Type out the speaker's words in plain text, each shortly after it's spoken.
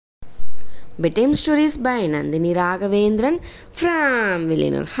Bedtime stories by Nandini Raghavendran from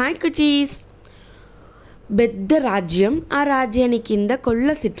Villanur. Hi కుచీస్. పెద్ద రాజ్యం. ఆ రాజ్యానికి కింద కొల్ల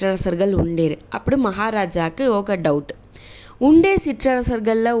సిట్రరసర్గల్ ఉండేరు. అప్పుడు మహారాజాకి ఒక డౌట్. ఉండే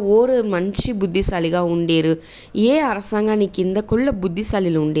సిట్రరసర్గల్లో ఓరు మంచి బుద్ధిశాలిగా ఉండేరు, ఏ அரசாங்கானி కింద కొల్ల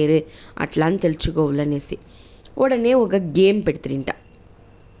బుద్ధిశాలిలు ఉండేరు అట్లా అని తెలుసుకోవాలనేసి உடனே ఒక கேம் பெடுத்துருந்தா.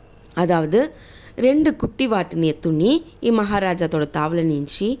 அதாவது 2 குட்டி வாட்டினி துணி ఈ మహారాజాతోட தாவல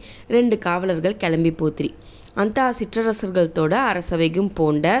నుంచి 2 కావలர்கள் கிளம்பி போத்திரி. అంతా సిట్రరసర్గల్తోட அரசவைக்கும்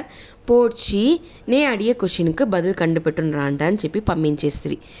పోడ్చి నే అడిగే క్వశ్చన్కి బదులు కండుపెట్టును అని చెప్పి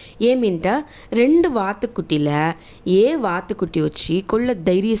పంపించేస్త్రి. ఏమింట 2 వాతుకుట్టిల ఏ వాతుకుట్టి వచ్చి కొల్ల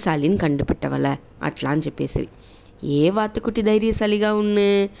ధైర్యశాలిని కండుపెట్టవల అట్లా అని చెప్పేసి. ఏ వాతుకుట్టి ధైర్యశాలిగా ఉన్ను?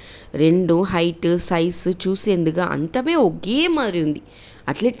 2 హైట్ సైజ్ చూసేందుగా అంతమే ఒకే మాదిరి ఉంది.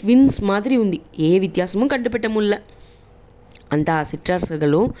 అట్లే ట్విన్స్ మాదిరి ఉంది. ఏ వ్యత్యాసము కండుపెట్టముల్ల. అంతా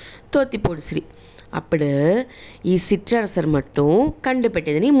సిట్రరసர்களும் தோத்தி போடுசிரி. అప్పుడు ఈ సిట్రరసర్ మట్టు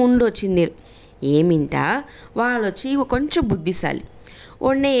కండుపెట్టేదని ముందు వచ్చిందేరు. ఏమింట వాళ్ళొచ్చి కొంచెం బుద్ధిశాలి.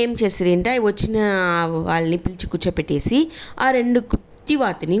 ఉడనే ఏం చేసిరింట వచ్చిన వాళ్ళని పిలిచి కూర్చోపెట్టేసి ఆ 2 కుత్తి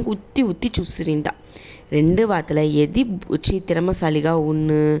వాతిని ఉత్తి చూసిరింట. 2 వాతల ఎది వచ్చి తిరమశాలిగా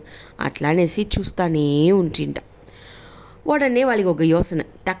ఉన్ను అట్లా అనేసి చూస్తానే ఉంచింట. ఉడనే వాళ్ళకి ఒక యోసన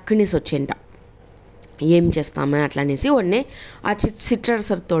టక్కునేసి వచ్చేంట. ఏం చేస్తామా అట్లా అనేసి ఉడనే ఆ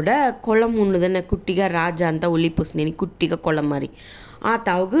సిట్రరసర్తోட కుళం ఉన్నదన్న కుట్టిగా రాజా అంతా ఒల్లిపోసినేని కుట్టిగా కుళం మారి ఆ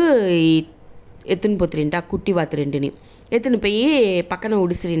తావుకు ఎత్తుని పోతిరింట. ఆ కుట్టి వాత 2ని ఎత్తుని పోయి పక్కన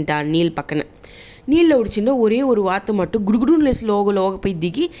ఉడిసిరింట. నీళ్ళు పక్కన నీళ్ళ ఉడిచిండో ఒరే ஒரு వాత మట్టు గుడుగుడుని లేసి లోగ పోయి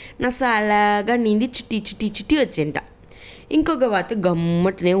దిగి నసాలాగా నీంది చిట్టి వచ్చేంట. ఇంకొక వాత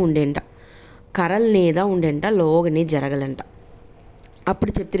గమ్మట్టునే ఉండేంట. కరల్నేదా ఉండేంట, లోగనే జరగలంట.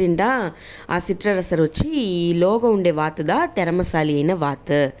 అప్పుడు చెప్తిరింట ఆ సిట్రరసర్ వచ్చి ఈ లోగ ఉండే వాతదా తెరమశాలి అయిన వాత,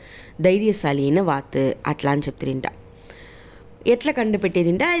 ధైర్యశాలి అయిన వాత అట్లా అని చెప్తిరింట. ఎట్లా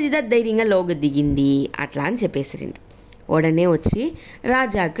కండుపెట్టేదింట ఇదిదా ధైర్యంగా లోగ దిగింది అట్లా అని చెప్పేసిరింట. ఉడనే వచ్చి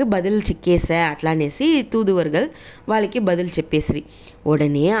రాజాకు బదులు చిక్కేసా అట్లా అనేసి తూదువర్గల్ వాళ్ళకి బదులు చెప్పేసిరి.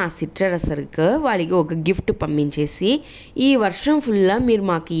 ఉడనే ఆ సిట్రరసర్కు వాళ్ళకి ఒక గిఫ్ట్ పంపించేసి ఈ వర్షం ఫుల్లా మీరు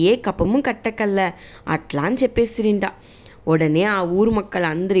మాకు ఏ కపము కట్టకల్ల అట్లా అని చెప్పేసిరింట. உடனே ఆ ఊరు మక్కల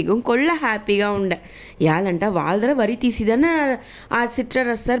అందరికీ కొల్ల హ్యాపీగా ఉండే. యాలంట వాళ్ళ వరి తీసిదన ఆ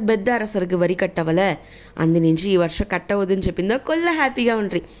సిట్రరసర్ పెద్ద అరసరికి వరి కట్టవలే, అందు నుంచి ఈ వర్షం కట్టవద్దని చెప్పిందో కొల్ల హ్యాపీగా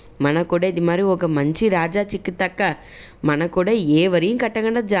ఉండ్రి. మన కూడా ఇది మరి ఒక మంచి రాజా చిక్కుతక్క మన కూడా ఏ వరి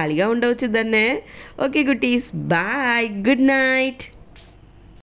కట్టకుండా జాలీగా ఉండవచ్చు దన్నే. Okay గుటీస్, bye, good night.